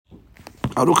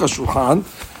Aruch HaShulchan.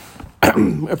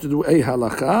 We have to do a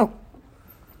halakha.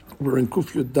 We're in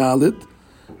Kuf Yud Dalet,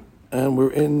 and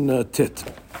we're in Tet.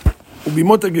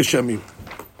 Ubimot HaGeshamim.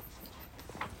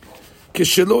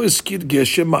 Keshelo eskir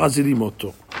geshem ma'azirim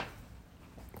oto.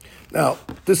 Now,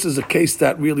 this is a case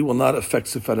that really will not affect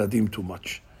Sefaradim too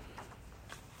much.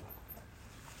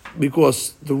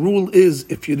 Because the rule is,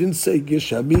 if you didn't say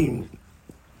geshamim,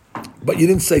 but you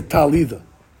didn't say tal either,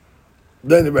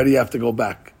 then already you have to go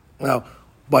back. Now,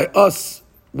 by us,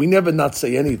 we never not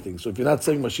say anything. So if you're not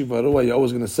saying Mashiv Haruah, you're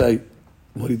always going to say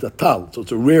Morida Tal. So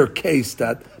it's a rare case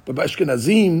that, but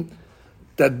Ashkenazim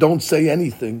that don't say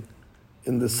anything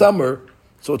in the summer,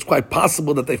 so it's quite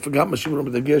possible that they forgot Mashiv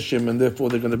Haruah the Geshem, and therefore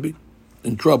they're going to be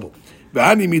in trouble.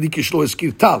 When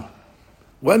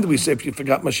do we say if you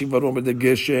forgot Mashiv Haruah the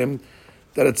Geshem,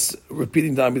 that it's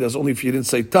repeating the Amidas only if you didn't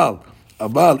say Tal?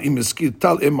 אבל אם הזכיר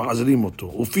טל הם מעזרים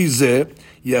אותו. ופי זה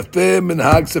יפה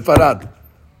מנהג ספרד.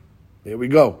 There we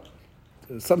go.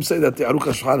 Some say that the Aruch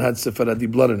HaShulchan had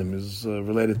Sepharadi blood in him, is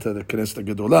related to the Knesset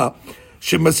HaGedolah.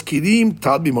 שמזכירים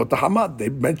טל בימות החמה. They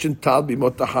mentioned טל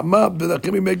בימות החמה,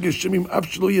 ולכן ימי גשמים, אף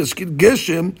שלא יזכיר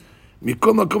גשם,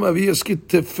 מכל מקום אבי יזכיר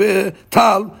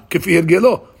טל כפי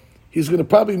הרגלו. He's going to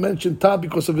probably mention טל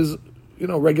because of his,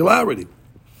 regularity.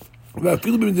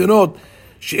 ואפילו במדינות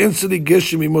שאין צריך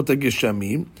גשם מימות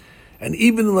הגשמים, and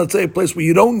even in, let's say, a place where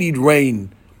you don't need rain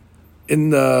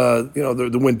in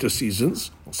the winter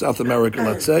seasons, South America,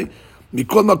 let's say,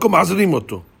 mikol makom hazrim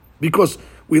oto, because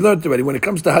we learned already when it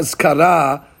comes to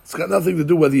haskara, it's got nothing to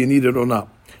do whether you need it or not.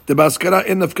 The haskara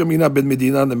אין נפקא מינה בין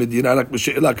מדינה למדינה רק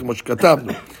בשאלה כמו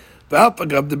שכתבנו, ואף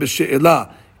אגב בשאלה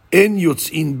אין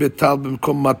יוצאין בטל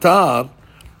במקום מטר.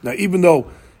 Now, even though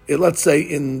let's say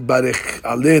in Barech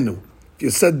Alenu, if you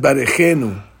said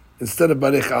Barechenu instead of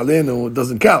Barech Alenu, it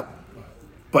doesn't count.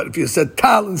 But if you said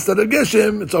Tal instead of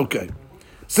Geshem, it's okay.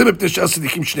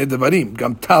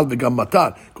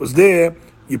 Because there,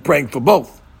 you're praying for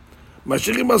both. In the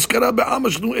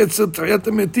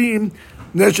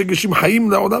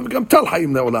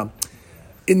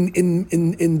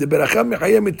Berachah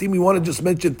Mechayeh Metim, we want to just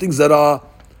mention things that are,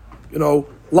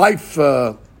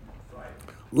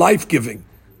 life-giving.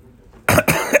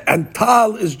 And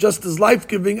Tal is just as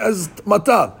life-giving as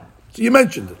Matar. So you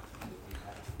mentioned it.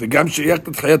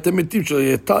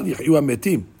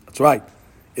 That's right.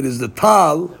 It is the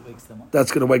Tal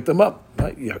that's going to wake them up.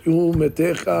 Right? That's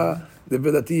the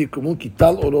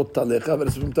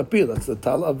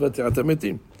Tal of Te'at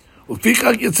HaMetim.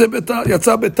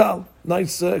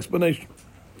 Nice explanation.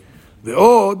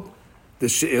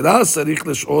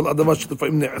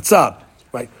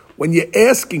 Right. When you're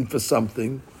asking for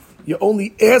something, you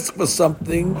only ask for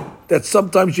something that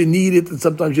sometimes you need it and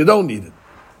sometimes you don't need it.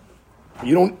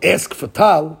 You don't ask for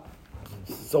tal,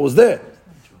 so it's there.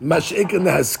 Mash'ik and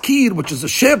the haskir, which is a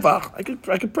shevach, I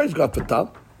could praise God for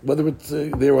tal, whether it's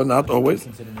there or not always.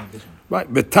 Right.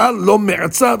 Betal lo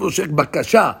me'atza v'oshek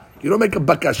bakasha. You don't make a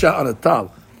bakasha on a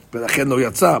tal. ולכן לא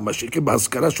יצא. מash'ik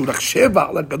בהזכרה שהוא רק שבח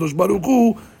לקדוש ברוך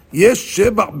הוא, יש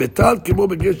שבח בטל כמו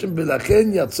בגשם, ולכן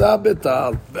יצא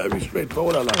בטל. Very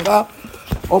straightforward הלכה.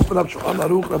 Open up Shulchan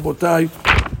Aruch, Rabotai,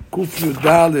 Kuf Yud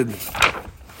Dalet,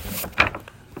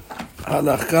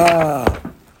 Halakha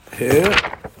here.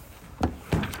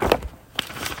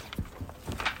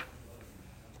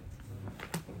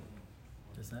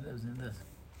 That's not it, it was in this.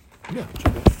 Yeah.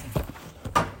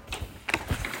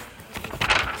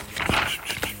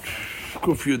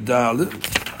 Kuf Yud Dalet,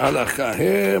 Halakha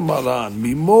here, Maran.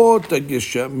 Mimot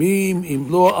HaGeshamim, im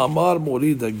lo amar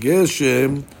morid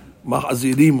HaGeshem,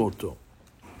 מחזירים אותו.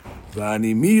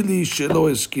 ואני מילי שלא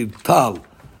הזכיר טל,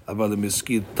 אבל אם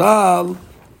הזכיר טל,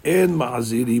 אין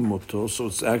מחזירים אותו. So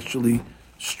it's actually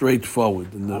straightforward.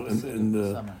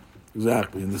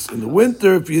 Exactly. In the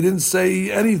winter, if you didn't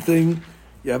say anything,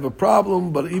 you have a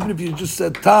problem, but even if you just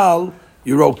said tal,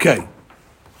 you're okay.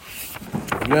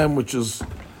 Again, which is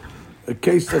a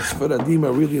case that Sfaradim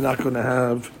are really not going to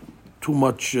have too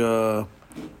much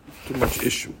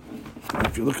issue.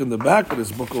 If you look in the back of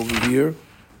this book over here,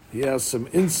 he has some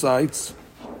insights.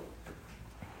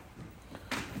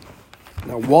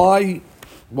 Now, why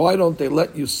don't they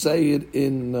let you say it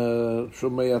in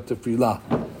Shomei Tefillah?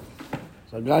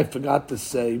 So a guy forgot to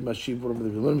say Mashiv.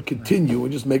 Let him continue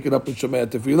and just make it up in Shomei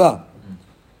Tefillah.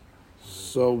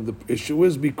 So the issue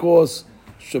is because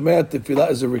Shomei Tefillah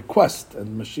is a request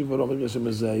and Mashiv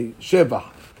is a shevach.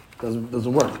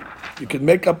 Doesn't work. You can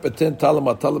make up a 10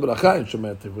 talam bracha in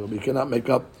Shomei Tefillah, but you cannot make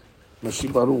up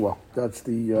Mashiv Haruah. That's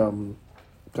the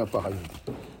Kaf HaHayim.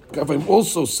 Kaf HaHayim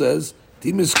also says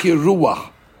Timizkir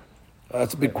Ruach.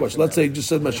 That's a big question. Let's say he just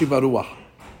said Mashiv Haruah.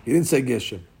 He didn't say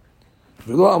Geshem.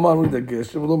 ולא אמר מוריד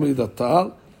הגשם, ולא מוריד הטל.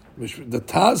 The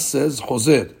Taz says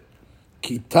חוזר.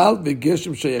 כי טל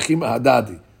וגשם שייכים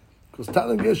ההדדי. Because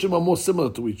טל and גשם are more similar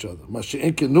to each other. מה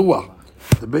שאין כנוח.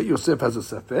 The בית יוסף has a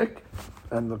ספק,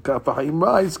 and the כף החיים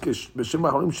writes, בשם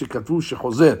האחרונים שכתבו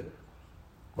שחוזר.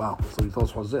 Wow, so he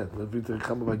tells חוזר.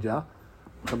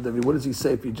 What does he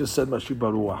say if he just said משי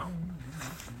ברוח?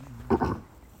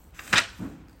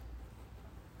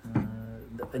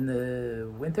 In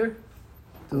the winter?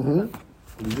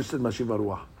 He just said משי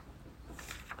ברוח.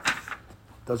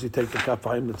 Does he take the כף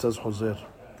החיים that says חוזר?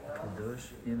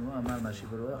 קדוש, אם הוא אמר משי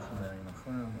ברוח,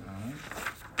 נכון?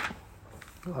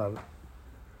 You'll have it.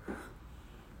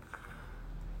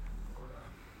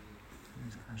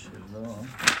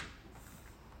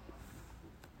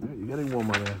 Yeah, you're getting warm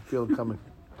on there. I feel it coming.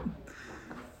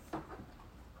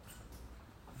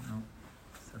 No.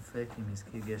 ספק אם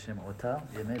הזכיר גשם אותה,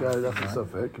 ימי Yeah, that's a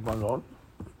ספק. Come on.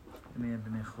 ימי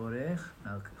בני חורך,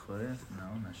 חורף,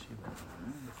 נאו, נשיב.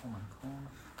 נכון.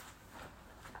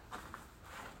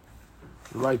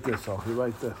 You're right there, Sal. You're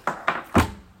right there.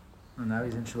 No, now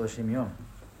he's in Shloshim Yom.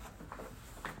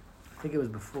 I think it was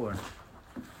before.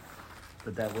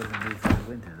 But that wasn't due for the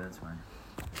winter, that's why.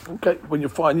 Okay, when you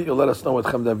find it, you'll let us know what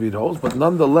Chem David holds. But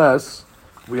nonetheless,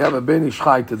 we have a Ben Ish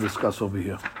Chai to discuss over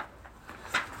here.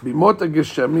 Bimot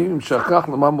HaGeshamim shachach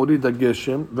l'ma morid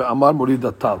HaGeshem ve'amar morid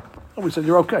HaTal. And we said,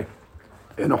 you're okay.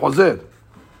 Eno chozer.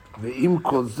 Ve'im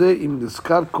kol ze im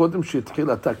nizkar kodem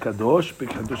she'etchil ata kadosh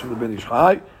b'kadosh of the Ben Ish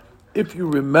Chai. If you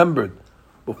remembered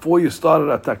before you started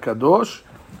ata kadosh,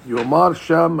 yomar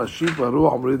sham mashiv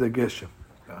v'ruach morid HaGeshem.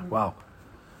 Wow.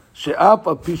 She'af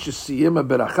al pi she'siyem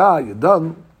ha'beracha, you're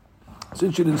done.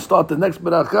 Since you didn't start the next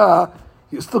beracha,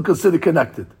 you're still considered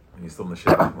connected. And you're still in the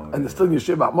Sheva mode. And you're still in your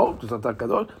Sheva mode,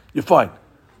 you're fine.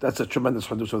 That's a tremendous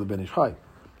chiddush of the Ben Ish Chai.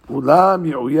 Ulam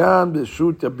ye'uyan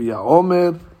b'shut Yabiya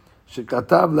Omer,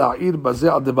 shekatav la'ir bazeh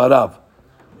al devarav.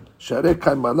 שהרי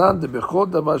קיימנן דבכל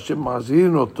דבר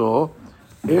שמחזירים אותו,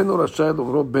 אינו רשאי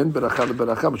לעברו בין ברכה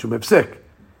לברכה, משום הפסק.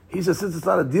 He says, since it's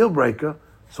not a deal breaker,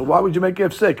 so why would you make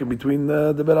הפסק in between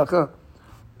the ברכה?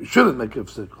 You shouldn't make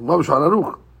הפסק. מה בשולחן ערוך?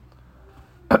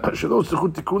 שלא צריכו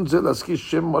תיקון זה להזכיר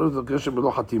שם מרות הגשם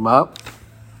בלא חתימה,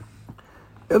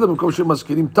 אלא במקום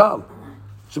שמזכירים טל,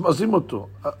 שמזכירים אותו.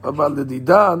 אבל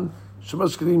לדידן,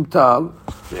 שמזכירים טל,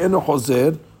 ואינו חוזר,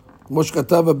 כמו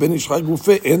שכתב הבן איש חי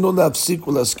גופה, אינו להפסיק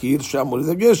ולהזכיר שם מוריד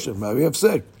הגשם, מהווה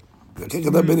הפסק. וכן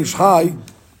כתב בן איש חי,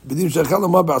 בדין שיכול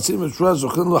לומר בעצים ושורה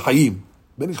זוכרנו לחיים.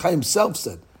 בן איש חי himself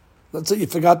said, let's say you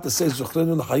forgot to say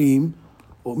זוכרנו לחיים,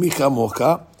 or מי כמוך,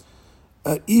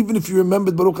 even if you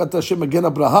remembered Baruch Atah Hashem again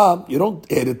Abraham, you don't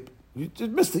add it. You just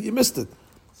missed it.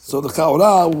 So the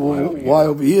Chaura, why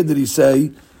over here did he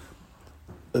say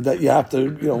that you have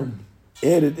to,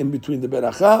 add it in between the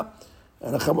Beracha?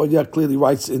 And the Chamodia clearly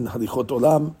writes in Halichot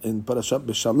Olam, in Parashat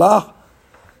Beshalach,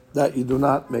 that you do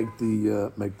not make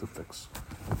the fix.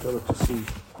 Okay, let's just see.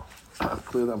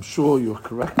 Clearly, I'm sure you're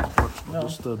correct. No.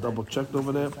 Just double checked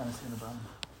over there.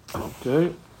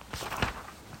 Okay.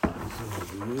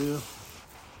 Over here.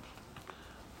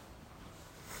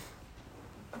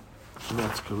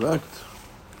 That's correct.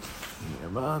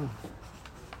 Yaman.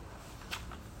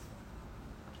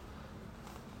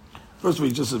 First of all,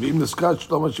 he just says, "V'im neskar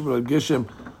shlomo shivur geshem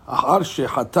achar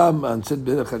shechatam anset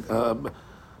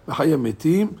b'chayei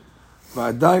metim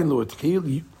v'adayin lo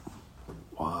etchil."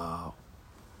 Wow.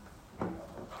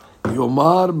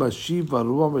 Yomar mashiv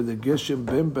haruach v'degeshem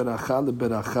ben beracha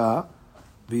leberacha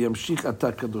v'yamshich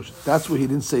ata kadosh. That's where he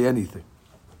didn't say anything.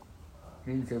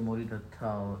 He didn't say Morid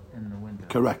Tal in the winter.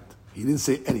 Correct. He didn't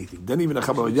say anything. Then even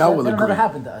Acham Yah will That agree. never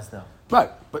happened to us, though. Right,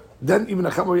 but then even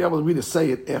Acham Yah will agree to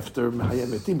say it after Mehayem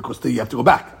Metim because then you have to go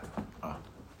back.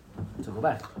 To go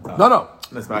back. No.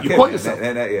 That's You caught yourself.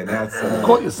 Now it's, You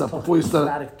caught yourself before you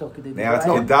started. now it's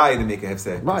going to die to make a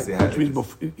hefsek. Right, which means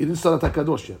before, you didn't start at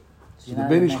Kadosh yet. So the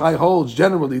Ben Ish Chai holds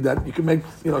generally that you can make,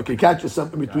 you can catch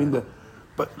yourself in between the.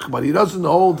 But he doesn't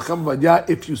hold Acham Yah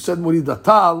if you said Morid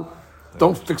Atal,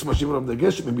 don't fix Mashiach of the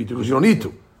Geshem in between because you don't need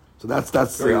to. So that's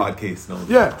very odd case. No.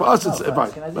 Yeah, for us it's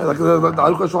right. Like the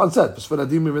Aruch HaShulchan said, for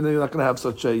Nadim, you're not going to have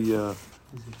such a.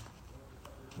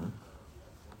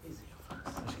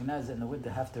 Ashkenazis in the winter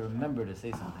have to remember to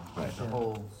say something. Right. The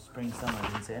whole spring, summer, they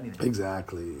didn't say anything.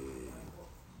 Exactly.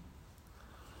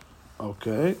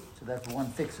 Okay. So that's one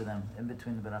fix for them in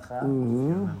between the beracha.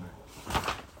 Remember.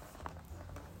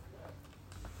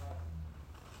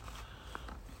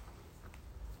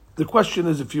 The question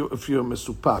is if you're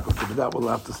misupak. Okay, but that we'll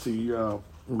have to see when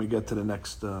we get to the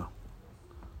next.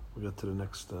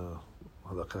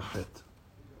 Halakha het.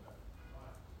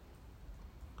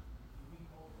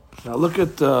 Now look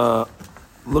at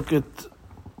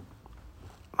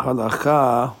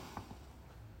Halacha.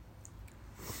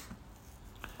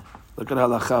 Look at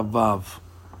Halacha Vav.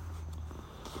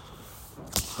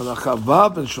 Halacha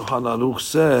Vav and Shulchan Aruch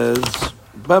says,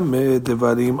 Bame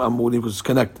Devarim Amurim, because it's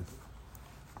connected.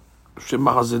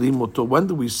 Shemachazrim Oto. When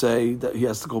do we say that he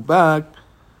has to go back?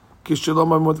 Kishalom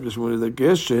Amot Kishmuri the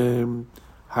Geshem.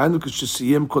 Hanu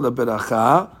Kishasiyem Kol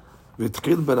HaBeracha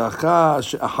V'Tchil Beracha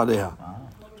She'achareha.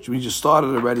 Which means you started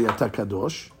already at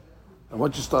Takadosh. And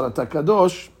once you start at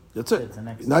Takadosh, that's it.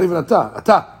 Not even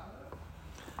Ata.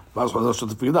 ואז חוזר של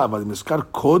תפילה, אבל אם נזכר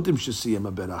קודם שסיים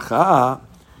הברכה,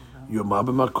 יאמר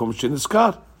במקום שנזכר.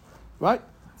 Right?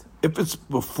 If it's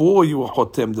before you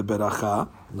חותם the ברכה,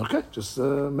 okay, just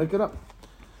make it up.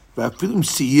 ואפילו אם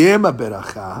סיים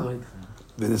הברכה,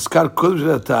 ונזכר קודם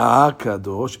שאתה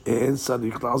הקדוש, אין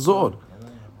צריך לעזור.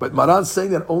 But Maran's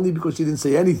saying that only because she didn't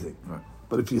say anything. Right.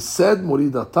 But if you said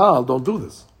Morid Atal, don't do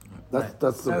this.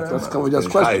 That's Kavaj's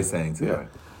question. Is saying too, right.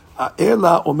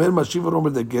 Ela Omer Mashiva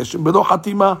Omer the Geshem Belo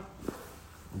Hatima.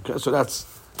 Okay, so that's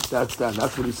that.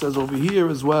 That's what he says over here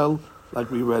as well,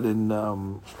 like we read in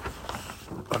Cham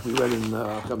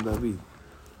David.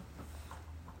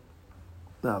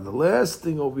 Now the last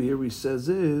thing over here he says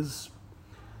is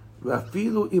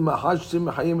Vafilu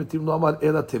imahashtim mechayim etim no amar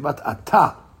ela tevat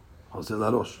ata Jose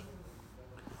larosh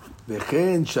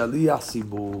vechen shaliach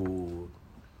sibur.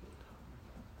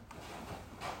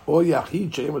 או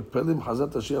יחיד שהם מתפללים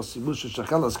חזרת השיר הסיבור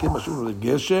ששכח להזכיר משהו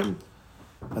לגשם,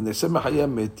 הנעשה מחיי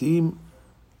המתים,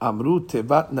 אמרו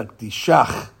תיבת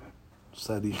נקדישך,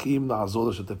 צריכים לעזור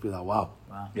לשתפילה. וואו.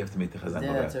 You have to make the chazan.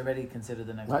 That's already considered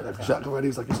the next. Right, Naqdishach already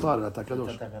is like he started at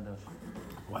Takadosh.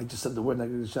 Why just said the word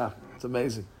Naqdishach? It's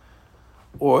amazing.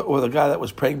 Or the guy that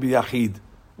was praying b'yachid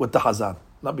with the Hazan.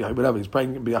 Not b'yachid, whatever. He's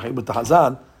praying b'yachid with the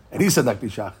Hazan, and he said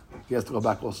Naqdishach. He has to go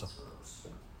back also.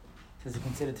 Does it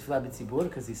consider tefillah b'tzibur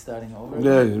because he's starting over?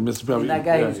 Yeah, he missed probably. And that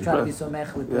guy who's trying to be so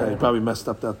mech with. Yeah, he probably messed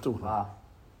up that too. Wow.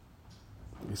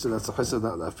 He said that's a chesed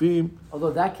lafim. Although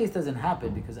that case doesn't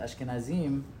happen because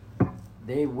Ashkenazim,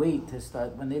 they wait to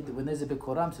start when there's a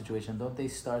Bikoram situation. Don't they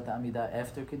start the Amidah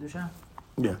after Kiddusha?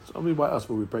 Yeah, so only by us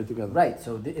will we pray together. Right.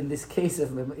 So in this case,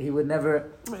 he would never.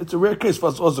 It's a rare case for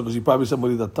us also because he probably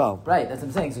somebody that tal. Right. That's what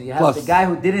I'm saying. So you have Plus, the guy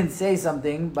who didn't say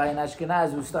something by an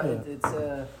Ashkenaz who started.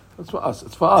 Yeah. That's for us.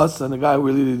 It's for us, and the guy who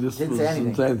really just didn't say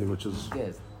anything, which is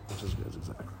good.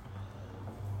 Exactly.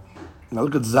 Now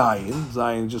look at Zion.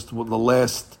 Zion, just the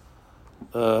last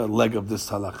leg of this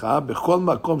halakha. B'chol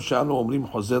makom she'anu omrim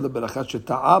chozer leberacha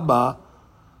she'ta'a ba.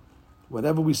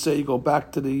 Whenever we say you go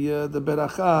back to the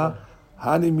beracha,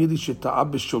 hani mili she'ta'a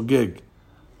b'shogeg,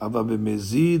 ava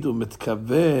b'mezid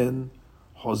u'metkaven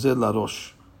chozer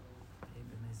larosh.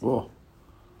 Whoa.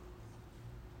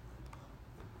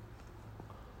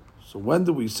 So when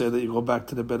do we say that you go back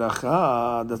to the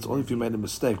beracha? That's only if you made a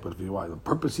mistake. But if you on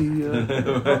purposely,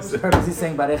 purposely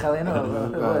saying barech aleinu.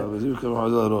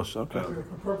 Okay.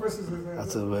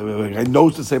 That's I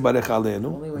knows to say barech aleinu.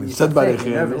 Only when you said barech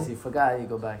aleinu. Nervous, you forgot. You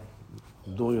go back.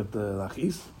 Doing it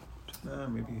lachis.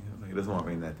 Maybe he doesn't want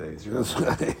rain that day.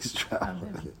 He's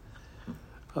traveling.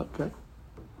 Okay,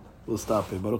 we'll stop here.